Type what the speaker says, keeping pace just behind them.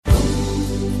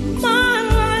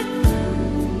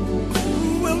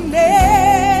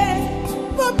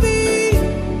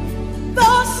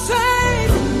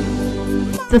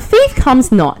The thief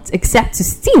comes not except to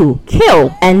steal,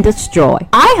 kill, and destroy.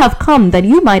 I have come that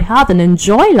you might have and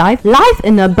enjoy life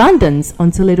in abundance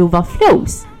until it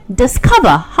overflows. Discover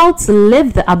how to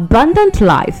live the abundant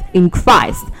life in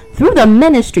Christ through the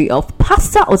ministry of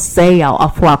Pastor Osei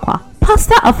Afuakwa.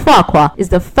 Pastor Afuakwa is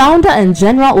the founder and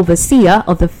general overseer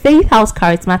of the Faith House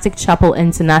Charismatic Chapel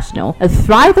International, a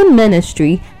thriving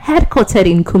ministry headquartered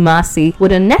in Kumasi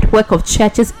with a network of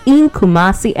churches in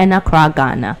Kumasi and Accra,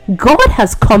 Ghana. God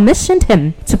has commissioned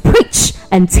him to preach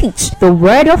and teach the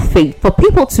word of faith for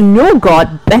people to know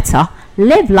God better,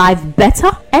 live life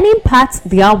better, and impact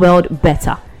their world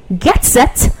better. Get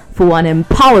set for an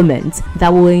empowerment that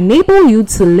will enable you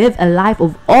to live a life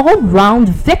of all-round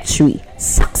victory,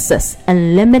 success,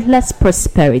 and limitless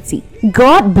prosperity.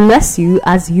 God bless you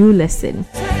as you listen.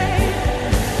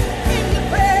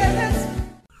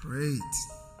 Great.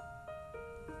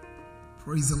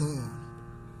 Praise the Lord.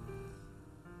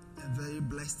 A very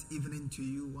blessed evening to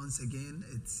you once again.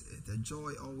 It's a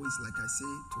joy always, like I say,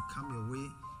 to come your way,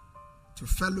 to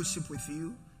fellowship with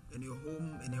you in your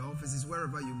home, in your offices,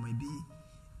 wherever you may be,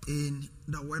 in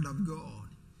the word of God.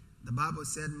 The Bible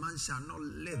said, man shall not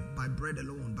live by bread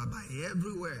alone, but by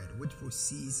every word which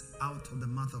proceeds out of the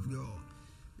mouth of God.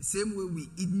 The same way we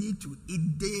need to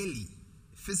eat daily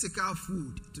physical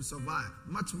food to survive,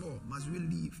 much more must we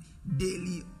live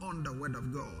daily on the word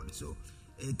of God. So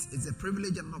it's a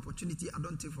privilege and an opportunity I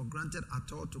don't take for granted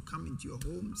at all to come into your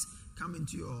homes, come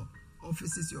into your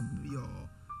offices, your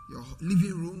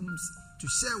living rooms, to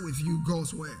share with you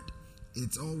God's word.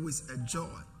 It's always a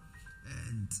joy.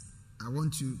 And I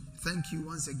want to thank you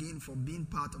once again for being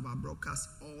part of our broadcast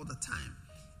all the time.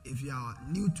 If you are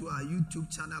new to our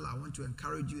YouTube channel, I want to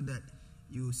encourage you that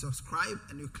you subscribe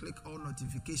and you click all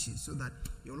notifications so that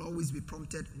you'll always be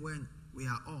prompted when we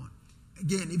are on.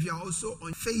 Again, if you are also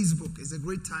on Facebook, it's a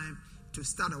great time to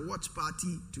start a watch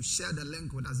party, to share the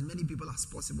link with as many people as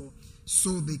possible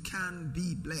so they can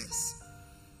be blessed.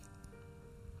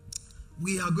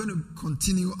 We are going to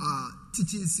continue our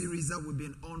teaching series that we've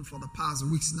been on for the past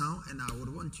weeks now, and I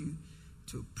would want you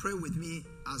to pray with me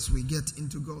as we get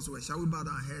into God's word. Shall we bow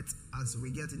our heads as we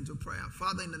get into prayer?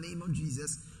 Father, in the name of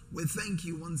Jesus, we thank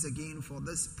you once again for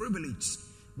this privilege.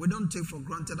 We don't take for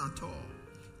granted at all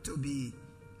to be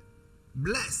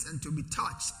blessed and to be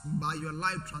touched by your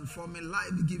life-transforming,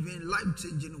 life-giving,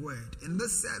 life-changing word. In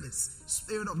this service,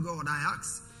 Spirit of God, I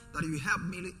ask that you help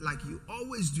me like you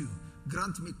always do.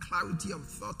 Grant me clarity of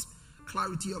thought,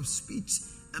 clarity of speech,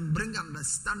 and bring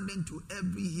understanding to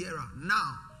every hearer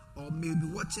now or maybe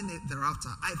watching it thereafter.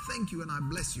 I thank you and I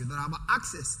bless you that I have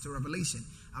access to revelation,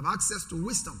 I have access to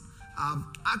wisdom, I have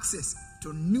access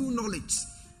to new knowledge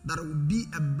that will be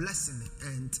a blessing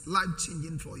and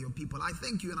life-changing for your people. I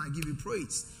thank you and I give you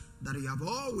praise that you have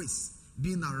always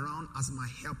been around as my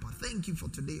helper. Thank you for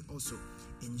today also.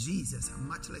 In Jesus'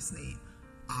 matchless name,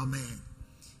 amen.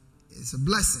 It's a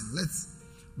blessing.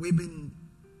 We've been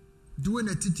doing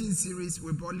a teaching series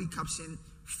with broadly captioned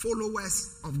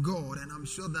Followers of God, and I'm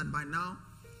sure that by now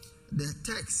the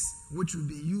text which we'll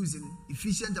be using,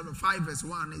 Ephesians chapter 5 verse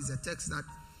 1, is a text that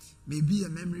may be a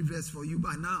memory verse for you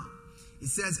by now. It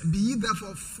says, be ye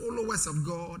therefore followers of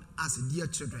God as dear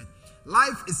children.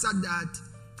 Life is such that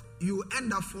you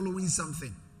end up following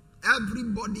something.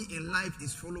 Everybody in life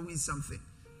is following something.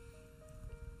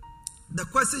 The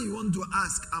question you want to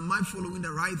ask, am I following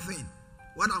the right thing?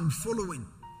 What I'm following,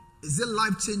 is it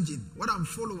life-changing? What I'm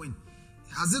following,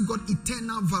 has it got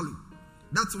eternal value?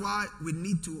 That's why we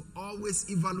need to always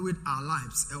evaluate our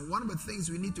lives. And one of the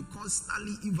things we need to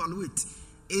constantly evaluate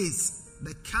is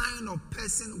the kind of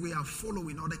person we are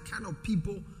following, or the kind of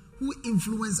people who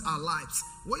influence our lives.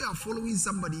 When you are following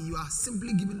somebody, you are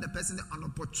simply giving the person an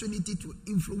opportunity to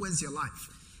influence your life.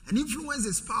 And influence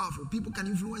is powerful. People can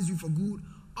influence you for good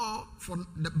or for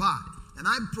the bad. And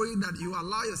I pray that you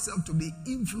allow yourself to be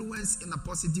influenced in a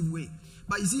positive way.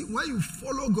 But you see, when you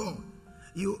follow God,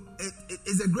 it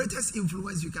is the greatest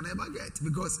influence you can ever get,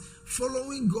 because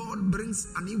following God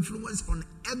brings an influence on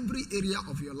every area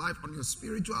of your life, on your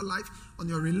spiritual life, on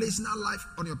your relational life,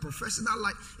 on your professional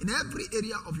life. In every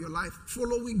area of your life,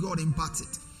 following God imparts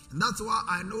it. And that's why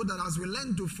I know that as we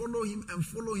learn to follow Him and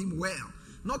follow Him well,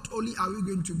 not only are we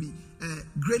going to be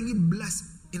greatly blessed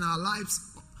in our lives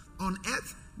on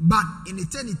earth, but in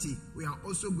eternity, we are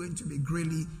also going to be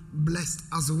greatly blessed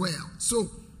as well. So,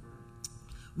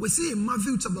 we see in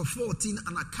Matthew chapter 14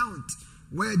 an account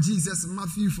where Jesus,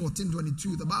 Matthew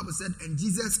 14:22, the Bible said, and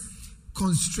Jesus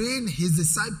constrained his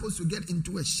disciples to get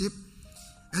into a ship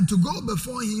and to go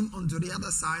before him onto the other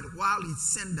side while he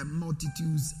sent the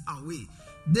multitudes away.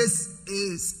 This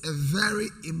is a very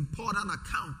important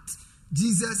account.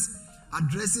 Jesus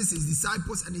addresses his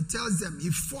disciples and he tells them, he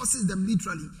forces them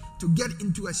literally to get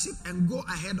into a ship and go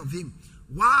ahead of him.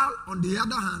 While on the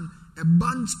other hand, a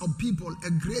bunch of people,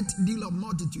 a great deal of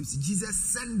multitudes, Jesus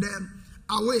sent them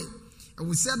away. And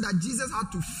we said that Jesus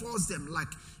had to force them, like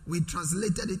we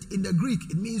translated it in the Greek.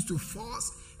 It means to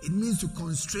force, it means to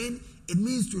constrain, it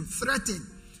means to threaten.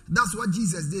 That's what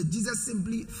Jesus did. Jesus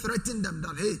simply threatened them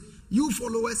that, hey, you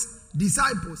followers,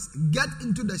 disciples, get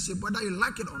into the ship, whether you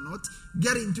like it or not,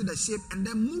 get into the ship and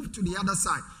then move to the other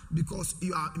side because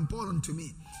you are important to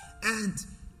me. And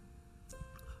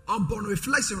upon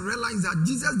reflection, realize that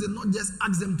Jesus did not just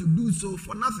ask them to do so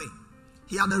for nothing.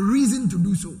 He had a reason to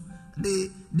do so. They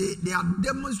had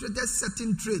demonstrated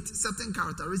certain traits, certain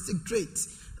characteristic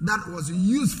traits that was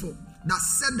useful, that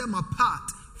set them apart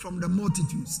from the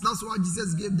multitudes. That's why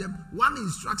Jesus gave them one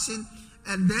instruction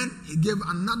and then he gave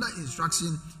another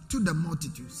instruction to the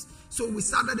multitudes. So we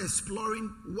started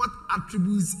exploring what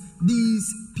attributes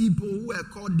these people who were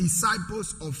called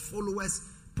disciples or followers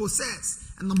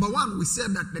possess. And number one, we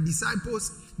said that the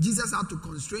disciples, Jesus had to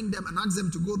constrain them and ask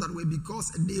them to go that way because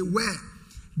they were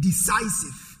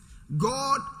decisive.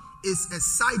 God is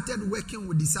excited working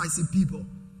with decisive people.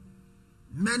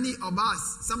 Many of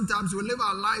us, sometimes we live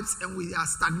our lives and we are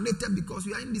stagnated because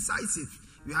we are indecisive.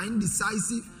 We are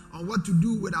indecisive on what to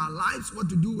do with our lives, what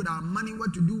to do with our money,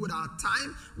 what to do with our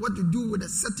time, what to do with the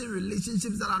certain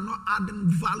relationships that are not adding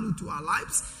value to our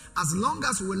lives. As long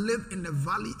as we live in the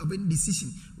valley of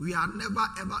indecision, we are never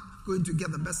ever going to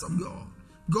get the best of God.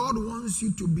 God wants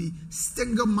you to be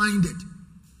single-minded.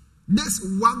 This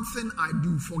one thing I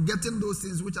do, forgetting those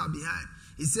things which are behind.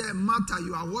 He said, Martha,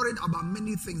 you are worried about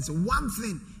many things. One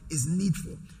thing is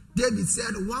needful. David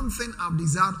said, one thing I've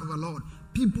desired of the Lord.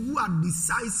 People who are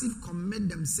decisive commit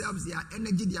themselves, their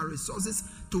energy, their resources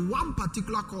to one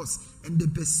particular cause and they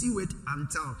pursue it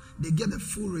until they get the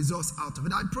full results out of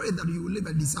it. I pray that you will live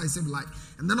a decisive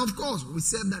life. And then of course, we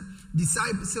said that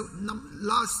disciples,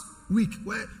 last week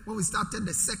when we started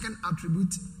the second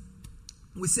attribute,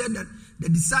 we said that the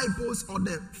disciples or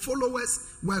the followers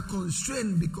were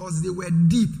constrained because they were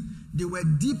deep. They were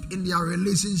deep in their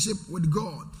relationship with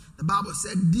God. The Bible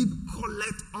said, deep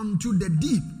calleth unto the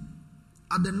deep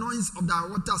at the noise of thy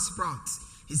water sprouts.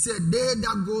 He said, they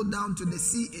that go down to the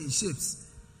sea in ships,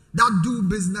 that do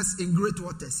business in great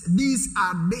waters. These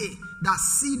are they that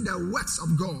see the works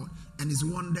of God and his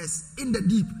wonders in the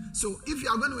deep. So if you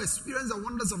are going to experience the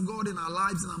wonders of God in our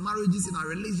lives, in our marriages, in our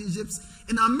relationships,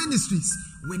 in our ministries,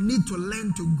 we need to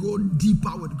learn to go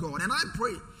deeper with God. And I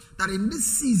pray that in this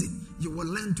season, you will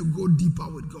learn to go deeper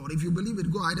with God. If you believe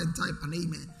it, go ahead and type an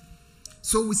amen.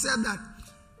 So we said that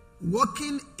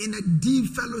walking in a deep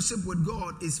fellowship with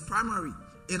God is primary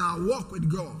in our walk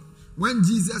with God. When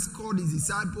Jesus called his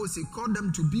disciples, he called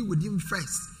them to be with him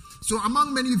first. So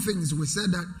among many things, we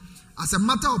said that as a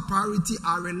matter of priority,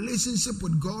 our relationship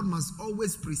with God must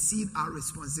always precede our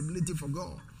responsibility for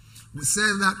God. We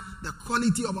said that the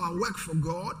quality of our work for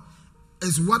God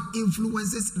is what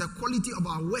influences the quality of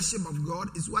our worship of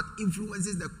God, is what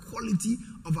influences the quality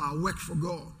of our work for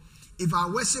God. If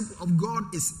our worship of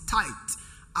God is tight,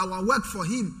 our work for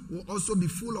him will also be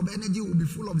full of energy, will be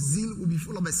full of zeal, will be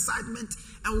full of excitement,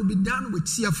 and will be done with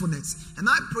cheerfulness. And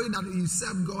I pray that you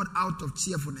serve God out of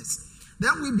cheerfulness.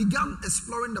 Then we began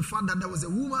exploring the fact that there was a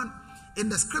woman in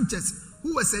the scriptures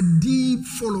who was a deep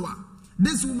follower.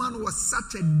 This woman was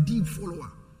such a deep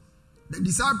follower. The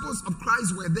disciples of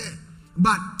Christ were there.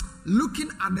 But looking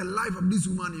at the life of this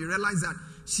woman, you realize that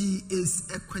she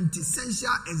is a quintessential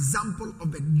example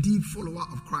of a deep follower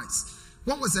of Christ.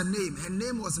 What was her name? Her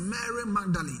name was Mary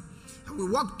Magdalene. And we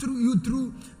walked you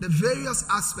through the various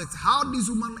aspects, how this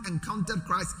woman encountered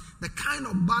Christ, the kind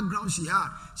of background she had.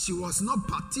 She was not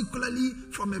particularly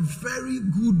from a very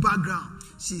good background.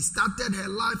 She started her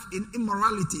life in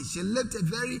immorality. She lived a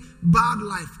very bad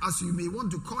life, as you may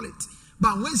want to call it.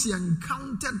 But when she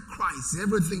encountered Christ,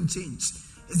 everything changed.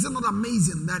 Is it not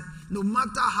amazing that no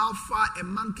matter how far a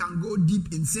man can go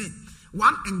deep in sin,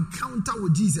 one encounter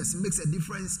with Jesus makes a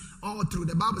difference all through.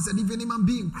 The Bible said, if any man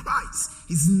be in Christ,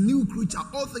 he's a new creature.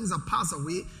 All things are passed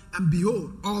away, and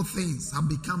behold, all things have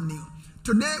become new.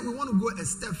 Today, we want to go a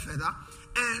step further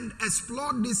and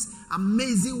explore this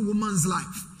amazing woman's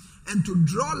life and to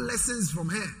draw lessons from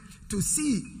her, to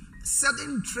see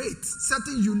certain traits,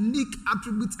 certain unique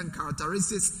attributes and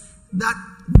characteristics that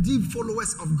deep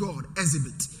followers of God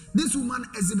exhibit. This woman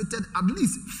exhibited at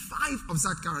least 5 of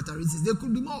such characteristics. There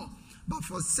could be more. But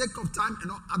for sake of time and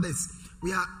not others,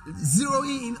 we are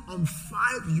zeroing in on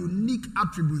 5 unique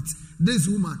attributes this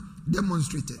woman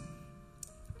demonstrated.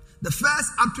 The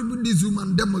first attribute this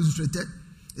woman demonstrated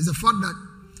is the fact that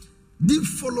deep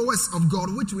followers of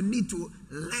God, which we need to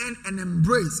learn and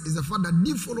embrace, is the fact that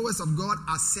deep followers of God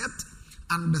accept,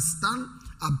 understand,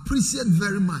 appreciate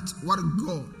very much what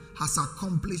God has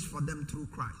accomplished for them through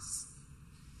Christ.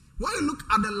 When you look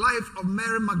at the life of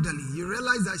Mary Magdalene, you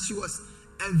realize that she was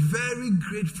a very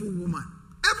grateful woman.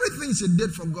 Everything she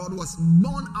did for God was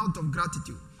born out of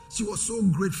gratitude. She was so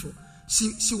grateful.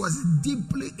 She was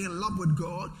deeply in love with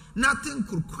God. Nothing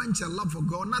could quench her love for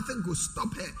God. Nothing could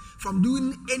stop her from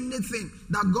doing anything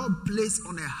that God placed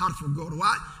on her heart for God.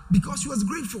 Why? Because she was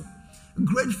grateful.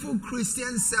 Grateful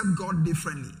Christians serve God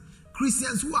differently.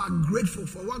 Christians who are grateful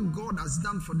for what God has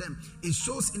done for them, it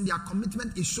shows in their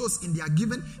commitment, it shows in their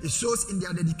giving, it shows in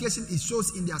their dedication, it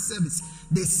shows in their service.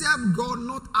 They serve God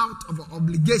not out of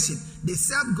obligation. They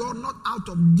serve God not out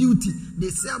of duty. They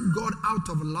serve God out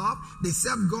of love. They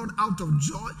serve God out of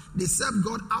joy. They serve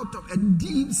God out of a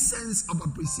deep sense of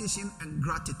appreciation and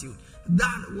gratitude.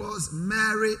 That was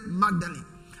Mary Magdalene.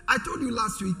 I told you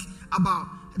last week about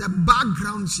the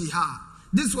background she had.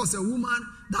 This was a woman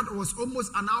that was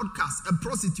almost an outcast, a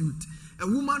prostitute, a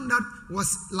woman that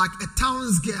was like a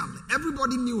town's girl.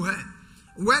 Everybody knew her.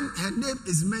 When her name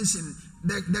is mentioned,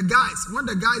 when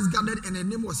the guys gathered and her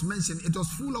name was mentioned, it was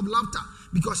full of laughter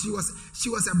because she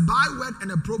was a byword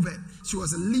and a proverb. She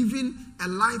was living a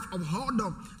life of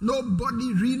whoredom.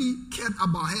 Nobody really cared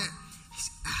about her.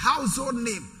 Household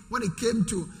name when it came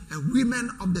to women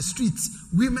of the streets,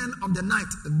 women of the night,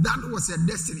 that was her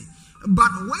destiny.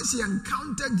 But when she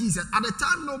encountered Jesus, at the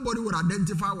time nobody would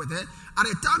identify with her. At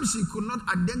the time she could not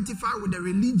identify with the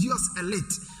religious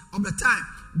elite of the time.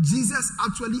 Jesus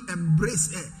actually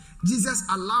embraced her. Jesus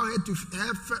allowed her to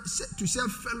share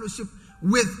fellowship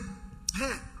with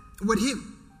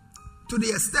him, to the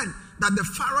extent that the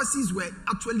Pharisees were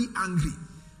actually angry.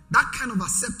 That kind of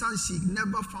acceptance she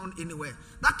never found anywhere.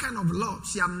 That kind of love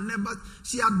she had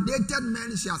dated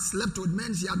men, she had slept with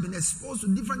men, she had been exposed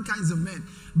to different kinds of men.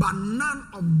 But none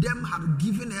of them had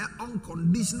given her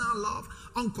unconditional love,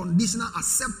 unconditional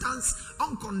acceptance,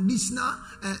 unconditional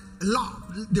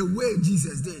love the way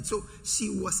Jesus did. So she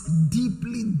was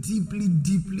deeply, deeply,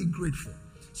 deeply grateful.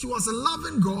 She was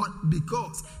loving God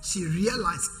because she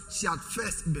realized she had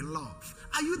first been loved.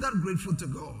 Are you that grateful to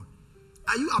God?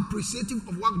 Are you appreciative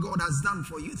of what God has done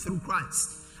for you through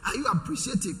Christ? Are you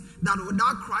appreciative that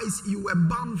without Christ you were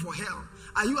bound for hell?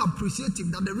 Are you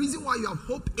appreciative that the reason why you have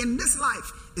hope in this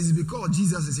life is because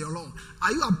Jesus is your Lord?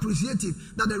 Are you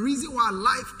appreciative that the reason why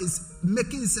life is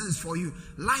making sense for you,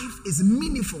 life is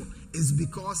meaningful, is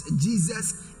because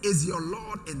Jesus is your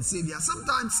Lord and Savior?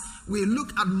 Sometimes we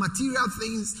look at material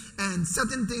things and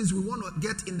certain things we want to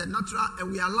get in the natural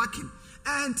and we are lacking.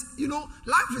 And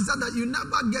life is that you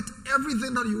never get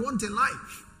everything that you want in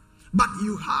life. But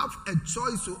you have a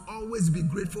choice to always be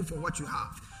grateful for what you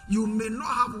have. You may not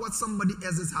have what somebody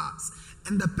else has.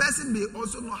 And the person may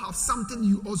also not have something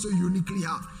you also uniquely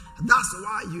have. That's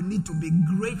why you need to be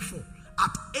grateful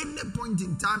at any point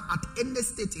in time, at any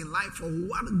state in life, for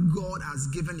what God has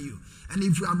given you. And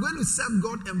if you are going to serve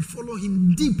God and follow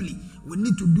Him deeply, we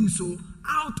need to do so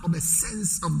out of a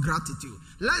sense of gratitude.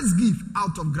 Let's give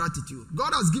out of gratitude.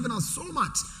 God has given us so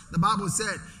much. The Bible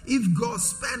said, if God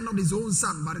spared not His own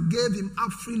Son, but gave Him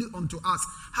up freely unto us,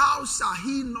 how shall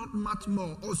He not much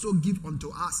more also give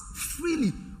unto us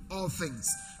freely all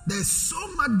things? There's so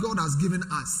much God has given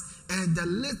us. And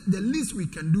the least we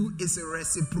can do is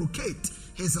reciprocate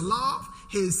His love,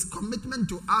 His commitment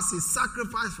to us, His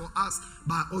sacrifice for us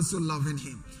by also loving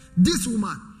Him. This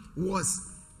woman was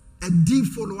a deep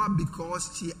follower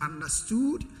because she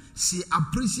understood, she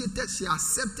appreciated, she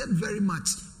accepted very much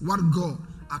what God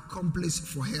accomplished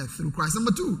for her through Christ.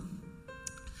 Number 2,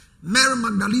 Mary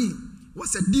Magdalene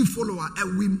was a deep follower,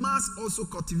 and we must also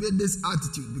cultivate this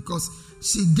attitude because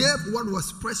she gave what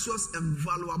was precious and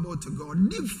valuable to God.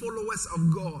 Deep followers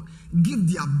of God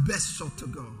give their best shot to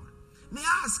God. May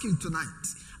I ask you tonight,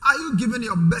 are you giving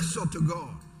your best shot to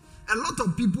God? A lot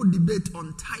of people debate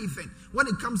on tithing. When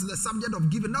it comes to the subject of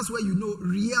giving, that's where you know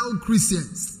real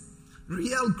Christians.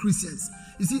 Real Christians.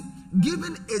 You see,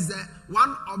 giving is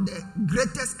one of the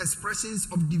greatest expressions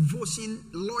of devotion,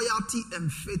 loyalty,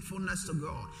 and faithfulness to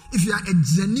God. If you are a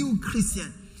genuine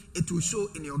Christian, it will show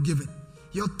in your giving.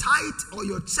 Your tithe or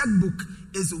your checkbook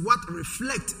is what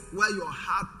reflects where your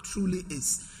heart truly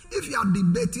is. If you are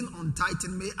debating on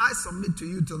tithing, may I submit to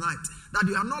you tonight that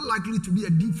you are not likely to be a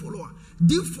deep follower.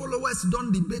 Deep followers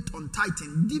don't debate on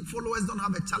tithing. Deep followers don't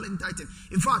have a challenge tithing.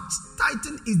 In fact,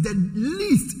 tithing is the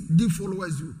least deep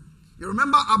followers do. You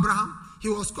remember Abraham? He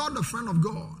was called the friend of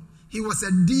God. He was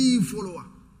a deep follower.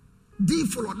 Deep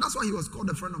follower. That's why he was called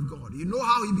the friend of God. You know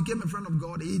how he became a friend of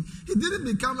God? He didn't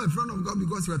become a friend of God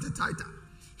because he was a tither.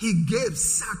 He gave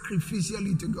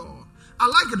sacrificially to God. I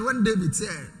like it when David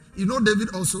said,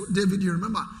 David, you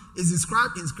remember, is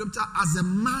described in scripture as a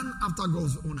man after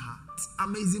God's own heart.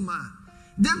 Amazing man.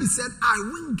 David said,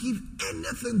 I won't give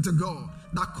anything to God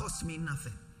that costs me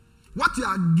nothing. What you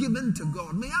are giving to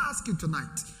God, may I ask you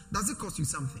tonight, does it cost you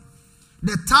something?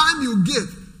 The time you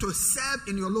give to serve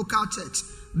in your local church,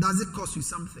 does it cost you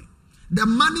something? The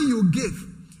money you give,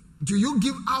 do you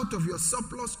give out of your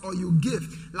surplus, or you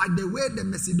give like the way the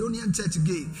Macedonian church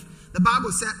gave? The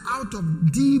Bible said out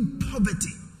of deep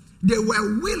poverty, they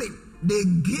were willing, they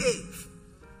gave.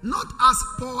 Not as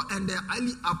Paul and the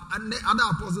other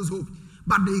apostles hoped,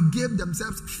 but they gave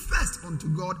themselves first unto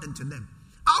God and to them.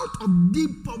 Out of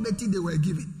deep poverty they were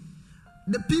giving.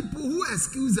 The people who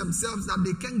excuse themselves that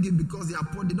they can't give because they are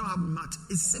poor, they don't have much,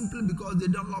 it's simply because they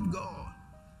don't love God.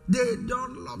 They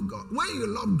don't love God. When you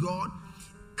love God,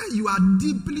 you are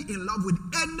deeply in love with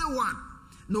anyone.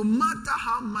 No matter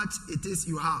how much it is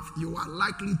you have, you are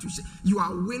likely to share. You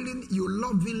are willing, you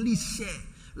lovingly share.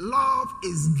 Love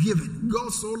is given.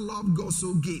 God so loved, God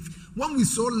so gave. When we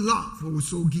so love, we will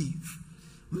so give.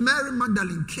 Mary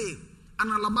Magdalene came, an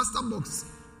alabaster box.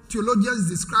 Theologians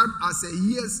describe as a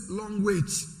year's long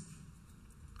wage.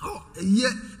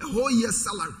 A whole year's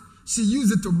salary. She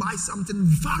used it to buy something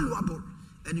valuable.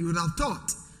 And you would have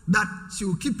thought that she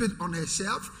will keep it on her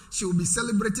shelf. She will be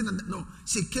celebrating. No,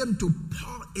 she came to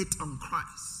pour it on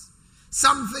Christ.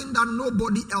 Something that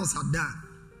nobody else had done.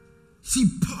 She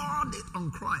poured it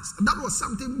on Christ. That was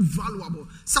something valuable,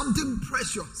 something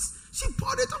precious. She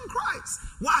poured it on Christ.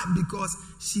 Why? Because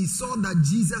she saw that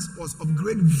Jesus was of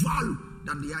great value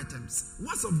than the items.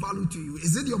 What's of value to you?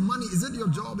 Is it your money? Is it your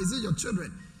job? Is it your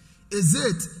children? Is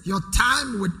it your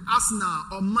time with Arsenal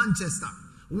or Manchester?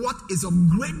 What is of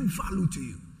great value to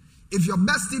you? If your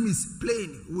best team is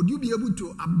playing, would you be able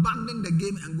to abandon the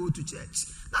game and go to church?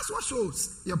 That's what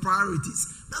shows your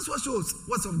priorities. That's what shows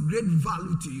what's of great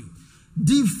value to you.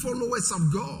 Deep followers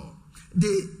of God,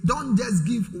 they don't just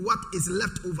give what is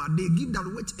left over. They give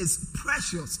that which is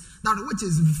precious, that which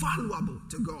is valuable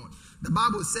to God. The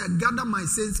Bible said, gather my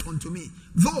saints unto me,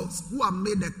 those who have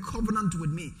made a covenant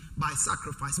with me by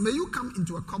sacrifice. May you come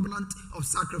into a covenant of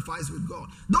sacrifice with God.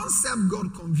 Don't serve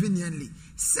God conveniently.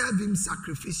 Serve him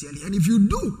sacrificially. And if you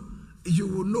do, you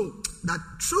will know that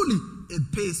truly it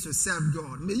pays to serve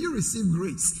God. May you receive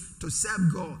grace to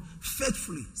serve God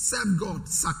faithfully, serve God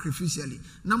sacrificially.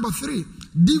 Number 3,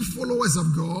 deep followers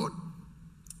of God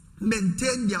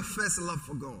maintain their first love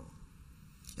for God.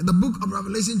 In the book of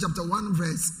Revelation chapter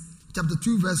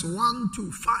 2 verse 1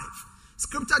 to 5,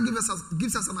 scripture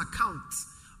gives us an account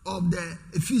of the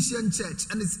Ephesian church,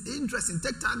 and it's interesting.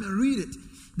 Take time and read it.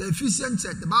 The Ephesian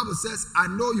church, the Bible says, I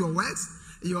know your works,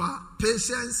 your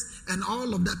patience, and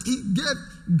all of that. He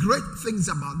gave great things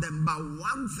about them, but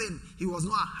one thing he was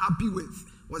not happy with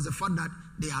was the fact that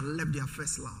they had left their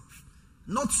first love.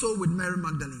 Not so with Mary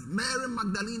Magdalene. Mary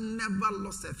Magdalene never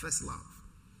lost her first love.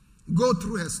 Go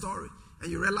through her story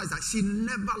and you realize that she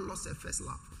never lost her first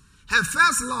love. Her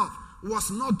first love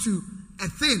was not to a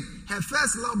thing. Her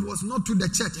first love was not to the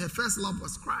church. Her first love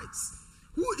was Christ.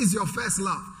 Who is your first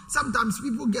love? Sometimes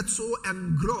people get so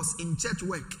engrossed in church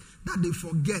work that they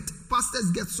forget.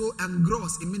 Pastors get so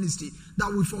engrossed in ministry that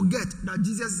we forget that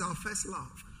Jesus is our first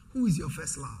love. Who is your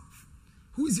first love?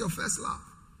 Who is your first love?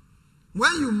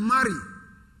 When you marry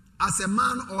as a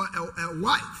man or a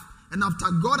wife, and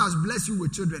after God has blessed you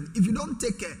with children, if you don't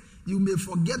take care, you may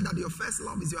forget that your first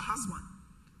love is your husband.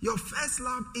 Your first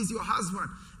love is your husband.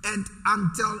 And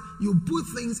until you put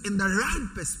things in the right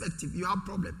perspective, you have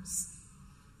problems.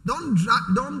 Don't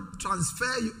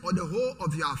transfer the whole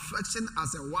of your affection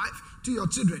as a wife to your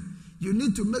children. You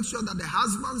need to make sure that the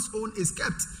husband's own is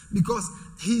kept, because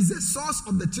he's the source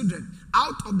of the children.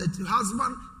 Out of the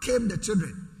husband came the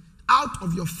children. Out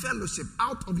of your fellowship,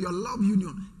 out of your love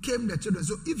union came the children.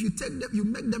 So if you take them, you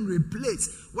make them replace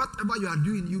whatever you are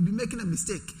doing, you'll be making a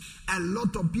mistake. A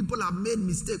lot of people have made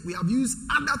mistakes. We have used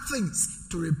other things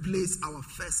to replace our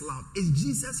first love. Is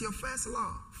Jesus your first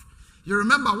love? You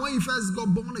remember when you first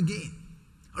got born again.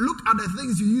 Look at the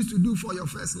things you used to do for your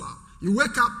first love. You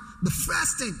wake up, the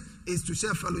first thing is to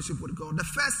share fellowship with God. The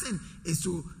first thing is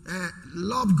to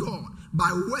love God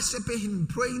by worshiping him,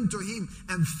 praying to him,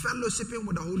 and fellowshipping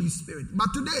with the Holy Spirit. But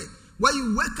today, when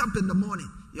you wake up in the morning,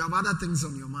 you have other things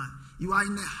on your mind. You are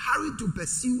in a hurry to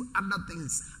pursue other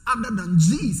things other than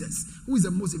Jesus, who is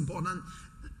the most important.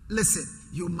 Listen,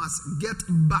 you must get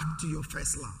back to your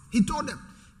first love. He told them,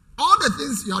 all the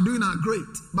things you are doing are great,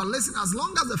 but listen, as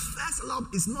long as the first love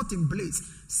is not in place,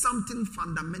 something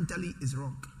fundamentally is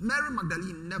wrong. Mary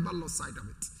Magdalene never lost sight of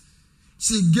it.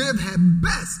 She gave her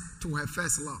best to her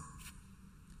first love.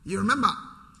 You remember,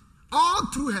 All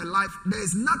through her life, there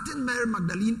is nothing Mary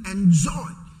Magdalene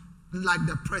enjoyed like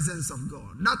the presence of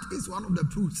God. That is one of the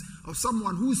proofs of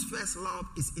someone whose first love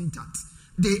is intact.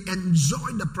 They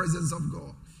enjoy the presence of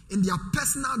God. In their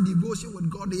personal devotion with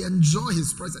God, they enjoy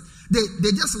His presence.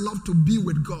 They just love to be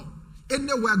with God.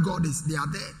 Anywhere God is, they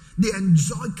are there. They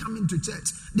enjoy coming to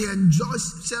church. They enjoy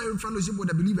sharing fellowship with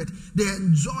the believers. They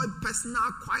enjoy personal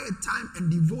quiet time and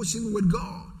devotion with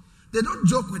God. They don't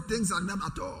joke with things like that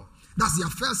at all. That's their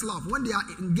first love. When they are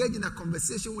engaged in a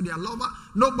conversation with their lover,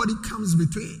 nobody comes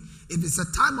between. If it's a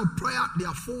time of prayer,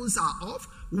 their phones are off.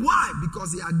 Why?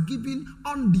 Because they are giving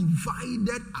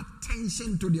undivided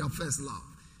attention to their first love.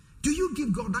 Do you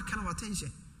give God that kind of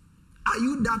attention? Are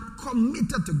you that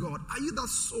committed to God? Are you that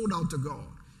sold out to God?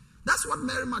 That's what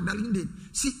Mary Magdalene did.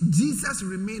 Jesus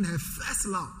remained her first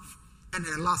love and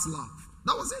her last love.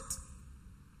 That was it.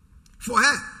 For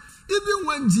her, even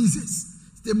when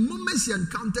the moment she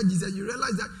encountered Jesus, you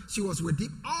realize that she was with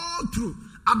him all through.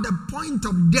 At the point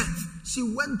of death, she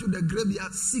went to the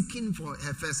graveyard seeking for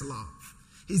her first love.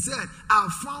 He said, I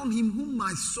found him whom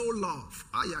my soul loved.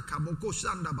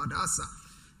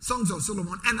 Songs of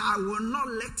Solomon, and I will not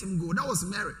let him go. That was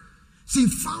Mary. She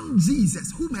found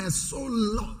Jesus, whom her soul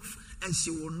loved, and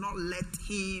she will not let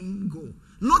him go.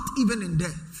 Not even in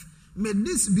death. May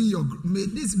this be your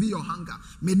hunger.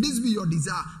 May this be your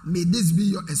desire. May this be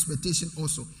your expectation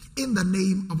also. In the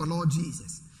name of the Lord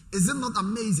Jesus. Is it not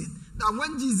amazing that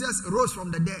when Jesus rose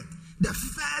from the dead, the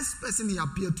first person he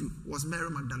appeared to was Mary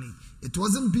Magdalene? It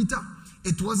wasn't Peter.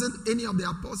 It wasn't any of the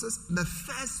apostles. The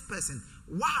first person.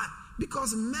 Why?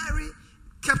 Because Mary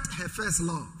kept her first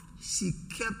love. She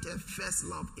kept her first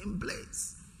love in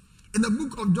place. In the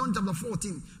book of John chapter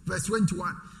 14, verse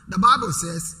 21, the Bible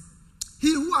says,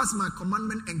 he who has my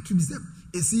commandment and keeps them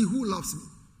is he who loves me.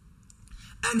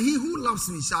 And he who loves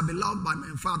me shall be loved by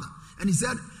my Father. And he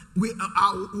said,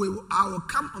 I will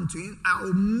come unto him. I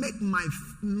will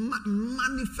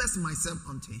manifest myself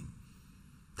unto him.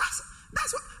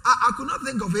 That's what I could not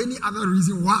think of any other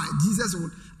reason why Jesus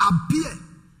would appear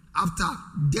after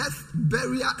death,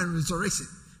 burial, and resurrection.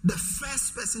 The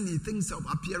first person he thinks of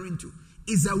appearing to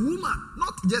is a woman,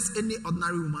 not just any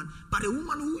ordinary woman, but a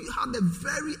woman who had a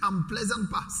very unpleasant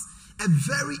past, a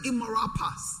very immoral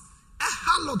past, a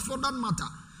harlot for that matter.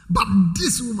 But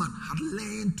this woman had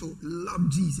learned to love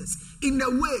Jesus in a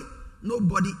way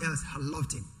nobody else had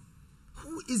loved him.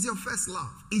 Who is your first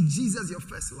love? Is Jesus your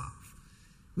first love?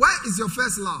 Where is your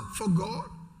first love? For God?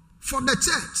 For the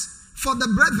church? For the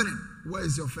brethren? Where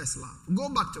is your first love? Go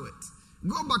back to it.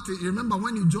 Go back to it. Remember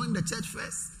when you joined the church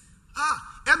first?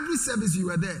 Every service you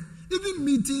were there. Even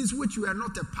meetings which you were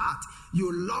not a part,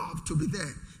 you love to be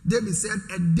there. David said,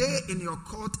 a day in your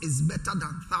court is better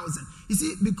than 1,000. You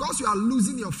see, because you are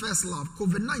losing your first love,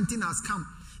 COVID-19 has come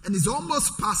and is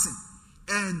almost passing.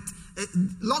 And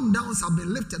lockdowns have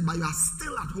been lifted, but you are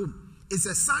still at home. It's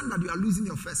a sign that you are losing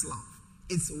your first love.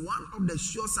 It's one of the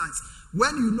sure signs.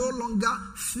 When you no longer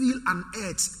feel an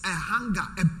urge, a hunger,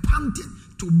 a panting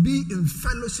to be in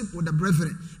fellowship with the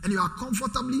brethren, and you are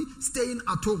comfortably staying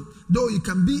at home. Though you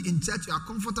can be in church, you are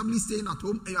comfortably staying at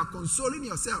home, and you are consoling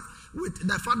yourself with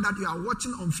the fact that you are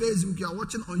watching on Facebook, you are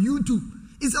watching on YouTube,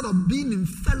 instead of being in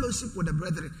fellowship with the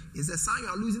brethren. It's a sign you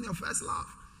are losing your first love.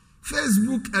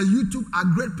 Facebook and YouTube are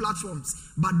great platforms,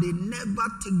 but they never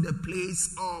take the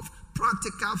place of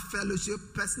practical fellowship,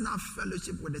 personal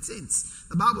fellowship with the saints.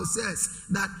 The Bible says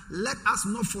that let us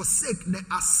not forsake the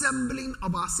assembling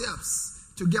of ourselves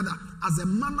together as a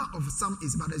manner of some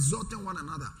is, but exhorting one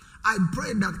another. I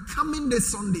pray that coming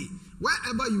this Sunday,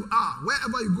 wherever you are,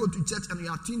 wherever you go to church and you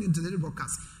are tuned into the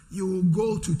broadcast, you will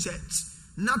go to church.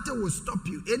 Nothing will stop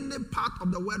you. Any part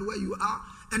of the world where you are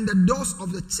and the doors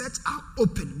of the church are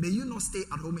open, may you not stay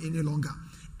at home any longer.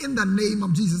 In the name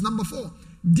of Jesus. Number 4,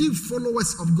 deep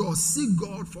followers of God seek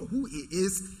God for who he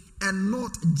is and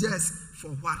not just for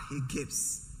what he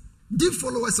gives. Deep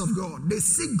followers of God, they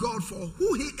seek God for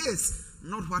who he is,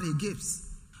 not what he gives.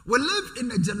 We live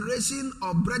in a generation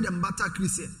of bread and butter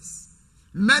Christians.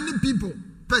 Many people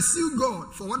pursue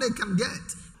God for what they can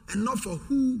get and not for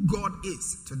who God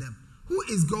is to them. Who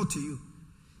is God to you?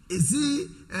 Is he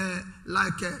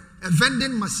like a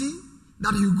vending machine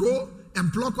that you go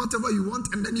and pluck whatever you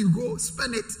want and then you go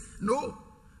spend it? No.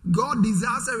 God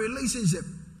desires a relationship.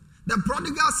 The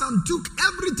prodigal son took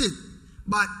everything,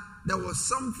 but there was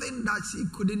something that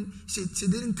she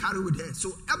didn't carry with her.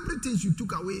 So everything she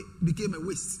took away became a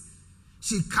waste.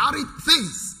 She carried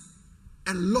things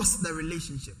and lost the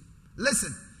relationship.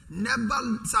 Listen,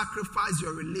 never sacrifice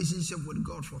your relationship with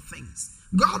God for things.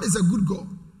 God is a good God.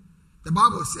 The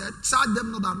Bible said, charge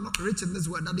them not that are not rich in this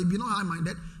world, that they be not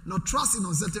high-minded, nor trust in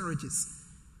uncertain riches.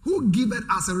 who giveth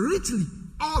us richly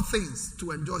all things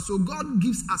to enjoy. So God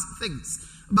gives us things,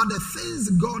 but the things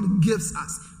God gives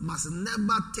us must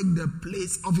never take the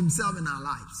place of himself in our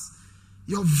lives.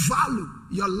 Your value,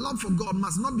 your love for God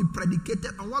must not be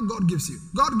predicated on what God gives you.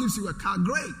 God gives you a car,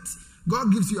 great.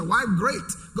 God gives you a wife, great.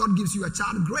 God gives you a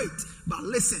child, great. But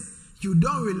listen, you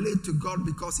don't relate to God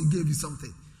because he gave you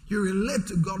something. You relate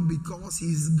to God because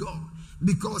he's God.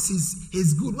 Because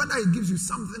he's good. Whether he gives you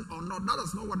something or not, that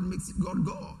is not what makes God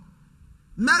God.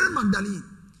 Mary Magdalene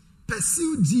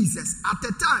pursued Jesus at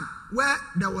a time where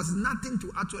there was nothing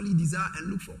to actually desire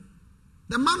and look for.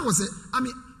 The man was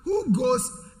who goes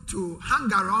to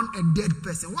hang around a dead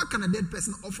person? What can a dead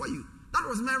person offer you? That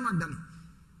was Mary Magdalene.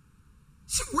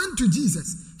 She went to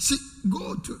Jesus. She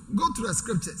go to the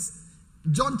scriptures.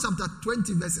 John chapter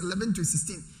 20 verse 11 to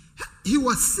 16. He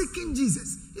was seeking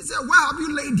Jesus. He said, where have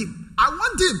you laid him? I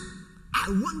want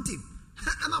him.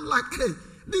 And I'm like, hey,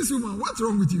 this woman, what's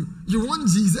wrong with you? You want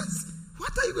Jesus?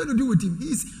 What are you going to do with him?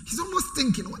 He's almost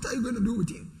thinking, what are you going to do with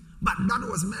him? But that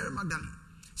was Mary Magdalene.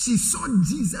 She saw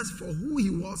Jesus for who he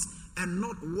was and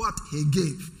not what he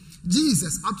gave.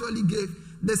 Jesus actually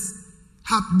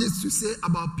had this to say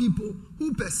about people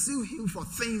who pursue him for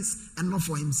things and not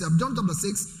for himself. John chapter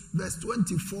 6 verse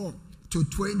 24 to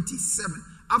 27.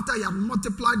 After he had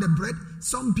multiplied the bread,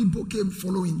 some people came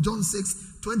following. John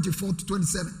 6 24 to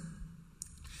 27.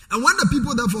 And when the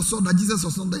people therefore saw that Jesus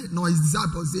was not there, nor his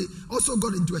disciples, they also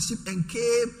got into a ship and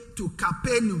came to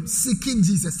Capernaum seeking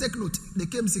Jesus. Take note, they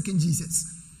came seeking Jesus.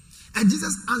 And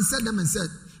Jesus answered them and said,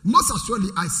 most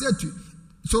assuredly I said to you.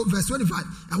 So verse 25,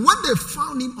 and when they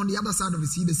found him on the other side of the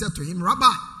sea, they said to him,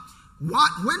 Rabbi,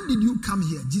 when did you come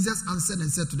here? Jesus answered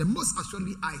and said to them, most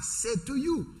assuredly I said to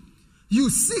you, you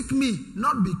seek me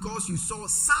not because you saw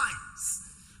signs,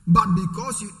 but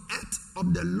because you ate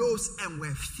of the loaves and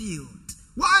were filled.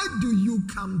 Why do you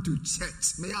come to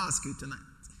church? May I ask you tonight?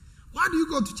 Why do you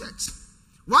go to church?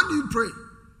 Why do you pray?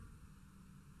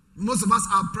 Most of us,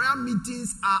 our prayer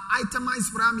meetings are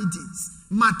itemized prayer meetings,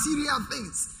 material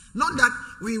things. Not that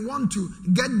we want to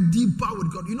get deeper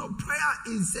with God. You know,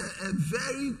 prayer is a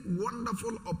very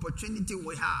wonderful opportunity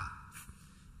we have.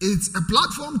 It's a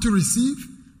platform to receive,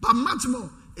 but much more,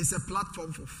 it's a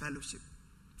platform for fellowship.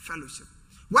 Fellowship.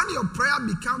 When your prayer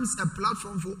becomes a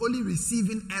platform for only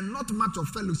receiving and not much of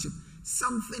fellowship,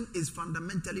 something is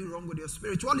fundamentally wrong with your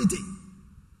spirituality.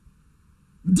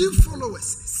 Deep followers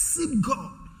seek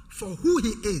God for who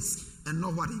he is and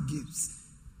not what he gives.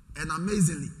 And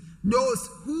amazingly, those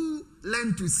who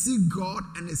learn to seek God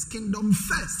and his kingdom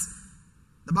first,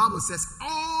 the Bible says,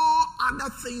 all other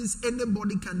things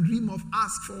anybody can dream of,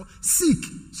 ask for, seek,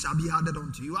 shall be added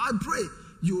unto you. I pray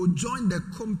you will join the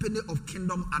company of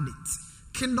kingdom addicts.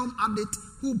 Kingdom addicts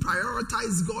who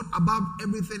prioritize God above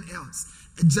everything else.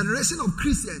 A generation of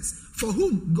Christians for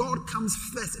whom God comes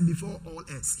first before all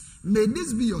else. May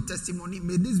this be your testimony.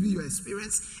 May this be your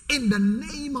experience. In the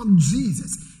name of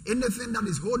Jesus. Anything that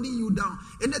is holding you down,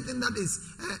 anything that is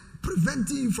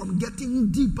preventing you from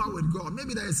getting deeper with God.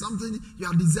 Maybe there is something you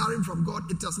are desiring from God.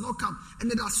 It has not come.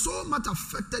 And it has so much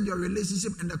affected your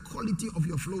relationship and the quality of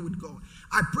your flow with God.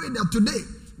 I pray that today,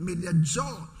 may the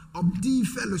joy of deep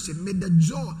fellowship, may the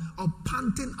joy of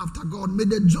panting after God, may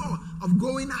the joy of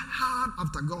going hard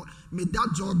after God, may that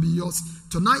joy be yours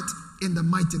tonight in the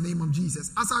mighty name of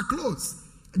Jesus. As I close,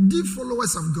 deep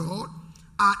followers of God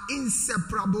are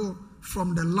inseparable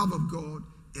from the love of God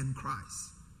in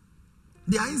Christ.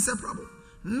 They are inseparable.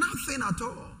 Nothing at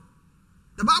all.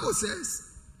 The Bible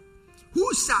says, who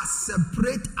shall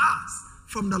separate us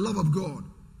from the love of God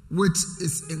which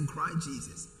is in Christ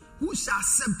Jesus? Who shall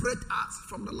separate us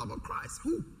from the love of Christ?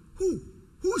 Who?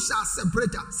 Who shall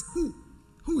separate us?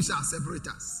 Who shall separate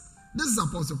us? This is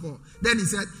Apostle Paul. Then he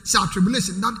said, shall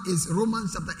tribulation, that is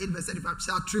Romans chapter 8 verse 35,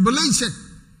 shall tribulation,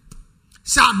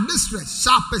 shall distress,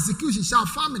 shall persecution, shall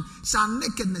famine, shall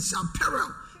nakedness, shall peril,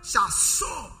 shall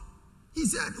sword. He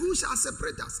said, who shall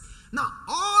separate us? Now,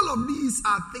 all of these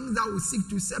are things that will seek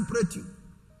to separate you.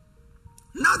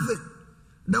 Nothing.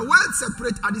 The word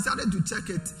separate, I decided to check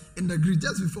it in the Greek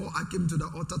just before I came to the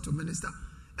altar to minister.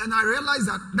 And I realized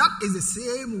that that is the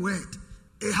same word.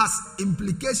 It has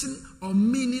implication or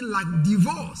meaning like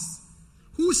divorce.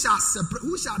 Who shall separate?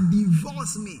 Who shall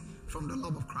divorce me from the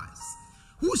love of Christ?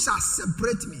 Who shall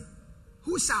separate me?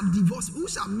 Who shall divorce? Who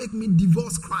shall make me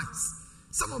divorce Christ?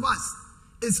 Some of us,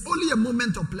 it's only a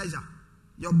moment of pleasure.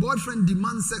 Your boyfriend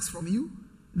demands sex from you,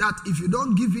 that if you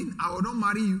don't give in, I will not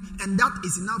marry you, and that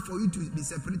is enough for you to be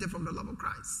separated from the love of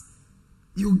Christ.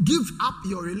 You give up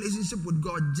your relationship with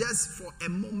God just for a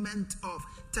moment of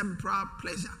temporal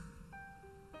pleasure.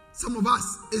 Some of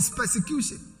us, it's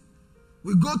persecution.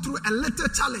 We go through a little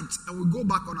challenge and we go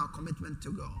back on our commitment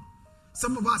to God.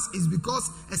 Some of us is because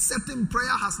a certain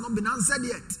prayer has not been answered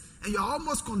yet, and you are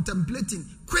almost contemplating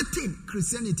quitting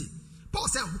Christianity. Paul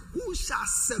said, who shall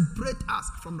separate us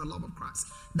from the love of Christ?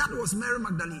 That was Mary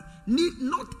Magdalene.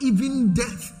 Not even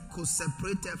death could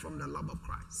separate her from the love of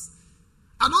Christ.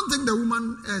 I don't think the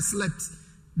woman slept.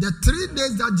 The 3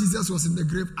 days that Jesus was in the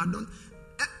grave,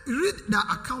 read the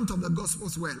account of the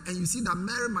Gospels well, and you see that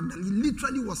Mary Magdalene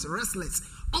literally was restless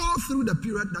all through the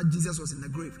period that Jesus was in the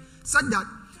grave. Such that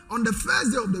on the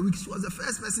first day of the week, she was the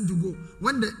first person to go.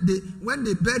 When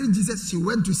they buried Jesus, she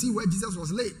went to see where Jesus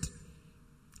was laid.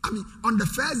 On the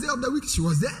first day of the week, she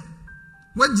was there.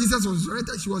 When Jesus was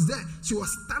resurrected, she was there. She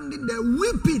was standing there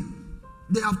weeping.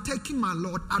 They have taken my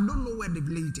Lord. I don't know where they've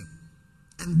laid him.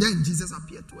 And then Jesus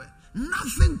appeared to her.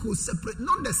 Nothing could separate,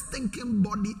 not the stinking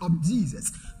body of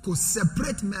Jesus could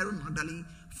separate Mary Magdalene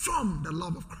from the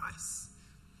love of Christ.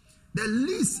 The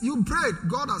least you prayed,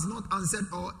 God has not answered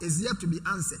or is yet to be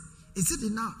answered. Is it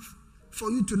enough for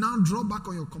you to now draw back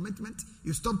on your commitment?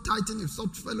 You stop tithing, you stop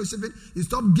fellowshipping, you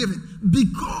stop giving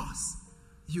because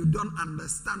you don't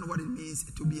understand what it means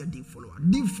to be a deep follower.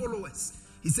 Deep followers,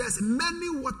 he says,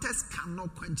 many waters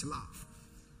cannot quench love.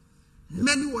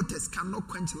 Many waters cannot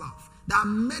quench love. There are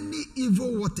many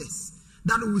evil waters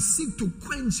that will seek to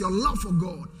quench your love for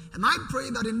God. And I pray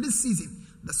that in this season,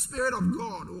 the Spirit of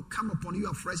God will come upon you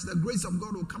afresh. The grace of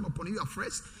God will come upon you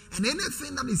afresh. And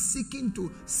anything that is seeking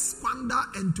to squander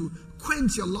and to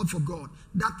quench your love for God,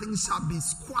 that thing shall be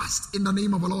squashed in the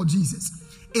name of our Lord Jesus.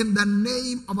 In the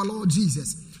name of our Lord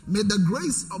Jesus. May the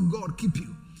grace of God keep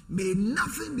you. May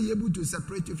nothing be able to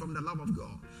separate you from the love of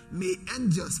God. May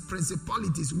angels,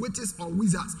 principalities, witches or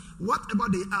wizards, whatever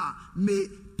they are, may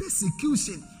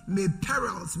persecution, may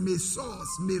perils, may sores,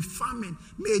 may famine,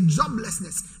 may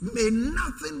joblessness, may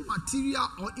nothing material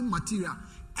or immaterial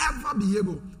ever be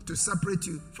able to separate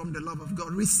you from the love of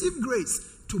God. Receive grace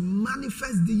to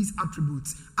manifest these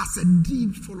attributes as a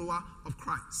deep follower of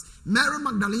Christ. Mary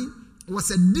Magdalene was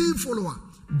a deep follower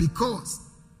because,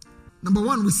 number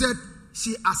one, we said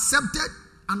she accepted,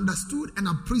 understood, and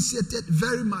appreciated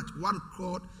very much what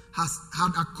God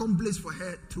had accomplished for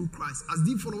her through Christ. As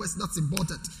deep followers, that's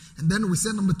important. And then we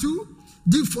said, number two,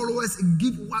 deep followers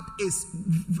give what is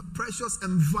precious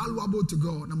and valuable to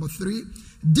God. Number three,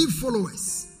 deep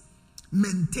followers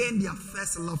maintain their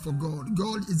first love for God.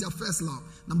 God is their first love.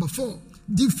 Number four,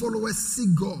 deep followers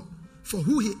seek God for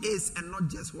who he is and not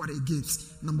just what he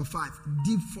gives. Number five,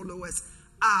 deep followers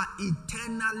are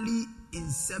eternally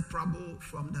inseparable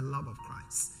from the love of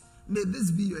Christ. May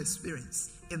this be your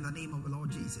experience in the name of the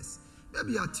Lord Jesus.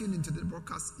 Maybe you are tuned into the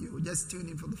broadcast, you just tuned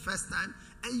in for the first time,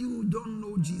 and you don't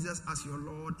know Jesus as your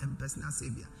Lord and personal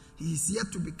Savior. He is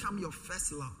yet to become your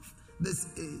first love. This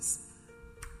is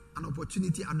an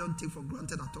opportunity I don't take for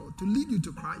granted at all, to lead you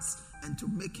to Christ and to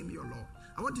make him your Lord.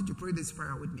 I want you to pray this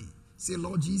prayer with me. Say,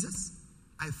 Lord Jesus,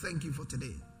 I thank you for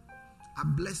today. I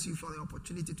bless you for the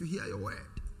opportunity to hear your word.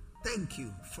 Thank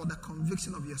you for the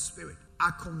conviction of your spirit.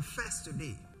 I confess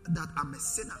today that I'm a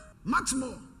sinner. Much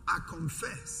more, I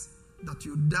confess that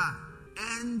you died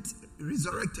and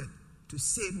resurrected to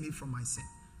save me from my sin.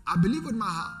 I believe with my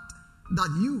heart that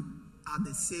you are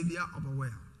the Savior of the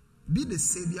world. Be the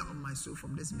Savior of my soul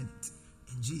from this minute.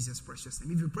 In Jesus' precious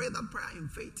name. If you pray that prayer in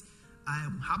faith, I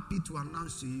am happy to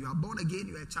announce to you, you are born again,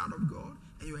 you are a child of God,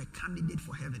 and you are a candidate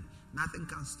for heaven. Nothing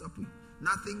can stop you.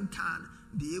 Nothing can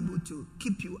be able to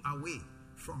keep you away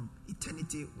from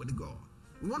eternity with God.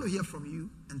 We want to hear from you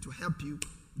and to help you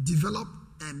develop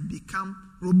and become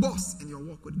robust in your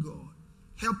walk with God.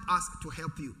 Help us to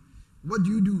help you. What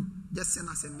do? Just send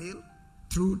us a mail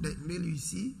through the mail you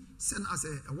see. Send us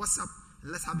a WhatsApp.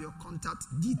 And let's have your contact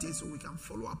details so we can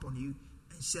follow up on you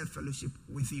and share fellowship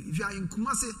with you. If you are in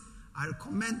Kumasi, I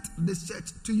recommend this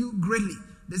church to you greatly.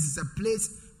 This is a place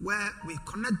where we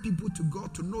connect people to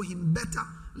God to know him better,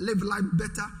 live life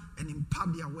better, and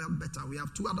impact their world better. We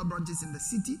have two other branches in the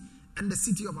city and the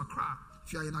city of Accra.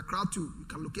 If you are in Accra too, you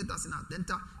can locate us in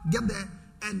Adenta. Get there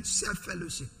and share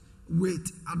fellowship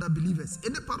with other believers.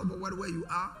 Any part of the world where you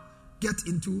are, get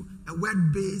into a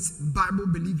word-based,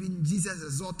 Bible-believing,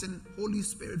 Jesus-exalting, Holy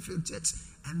Spirit-filled church,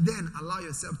 and then allow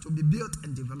yourself to be built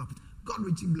and developed. God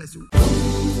richly bless you.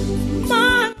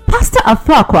 Pastor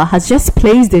Afuakwa has just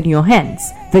placed in your hands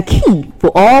the key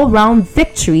for all-round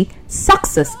victory,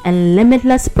 success, and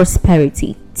limitless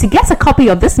prosperity. To get a copy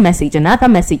of this message and other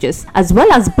messages, as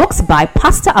well as books by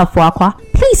Pastor Afuakwa,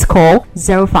 please call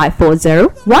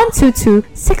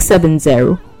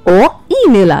 0540-122-670 or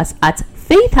email us at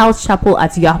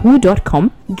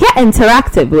faithhousechapel@yahoo.com. Get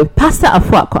interactive with Pastor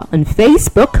Afuakwa on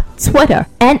Facebook, Twitter,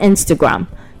 and Instagram.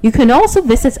 You can also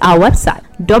visit our website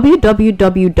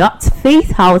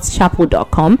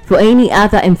www.faithhousechapel.com for any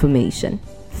other information.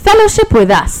 Fellowship with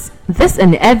us this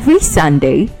and every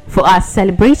Sunday for our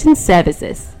celebration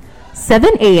services: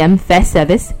 7 a.m. first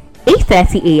service,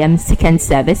 8:30 a.m. second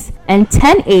service, and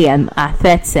 10 a.m. our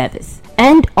third service.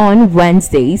 And on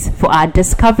Wednesdays for our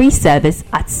discovery service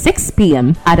at 6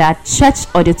 p.m. at our church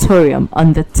auditorium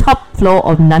on the top floor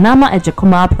of Nanama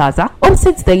Ejekoma Plaza,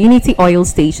 opposite the Unity Oil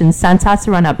Station, Santasi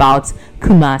Runabout,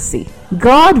 Kumasi.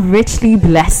 God richly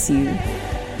bless you.